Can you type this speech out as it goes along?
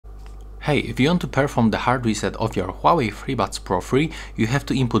Hey, if you want to perform the hard reset of your Huawei FreeBuds Pro 3, you have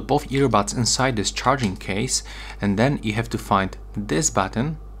to input both earbuds inside this charging case, and then you have to find this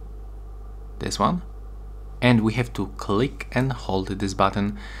button, this one, and we have to click and hold this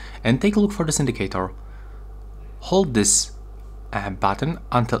button and take a look for this indicator. Hold this button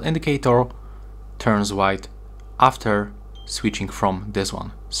until indicator turns white after switching from this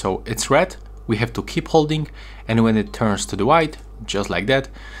one. So it's red, we have to keep holding, and when it turns to the white, just like that,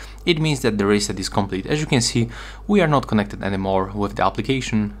 it means that the reset is complete. As you can see, we are not connected anymore with the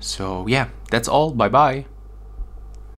application. So yeah, that's all, bye bye.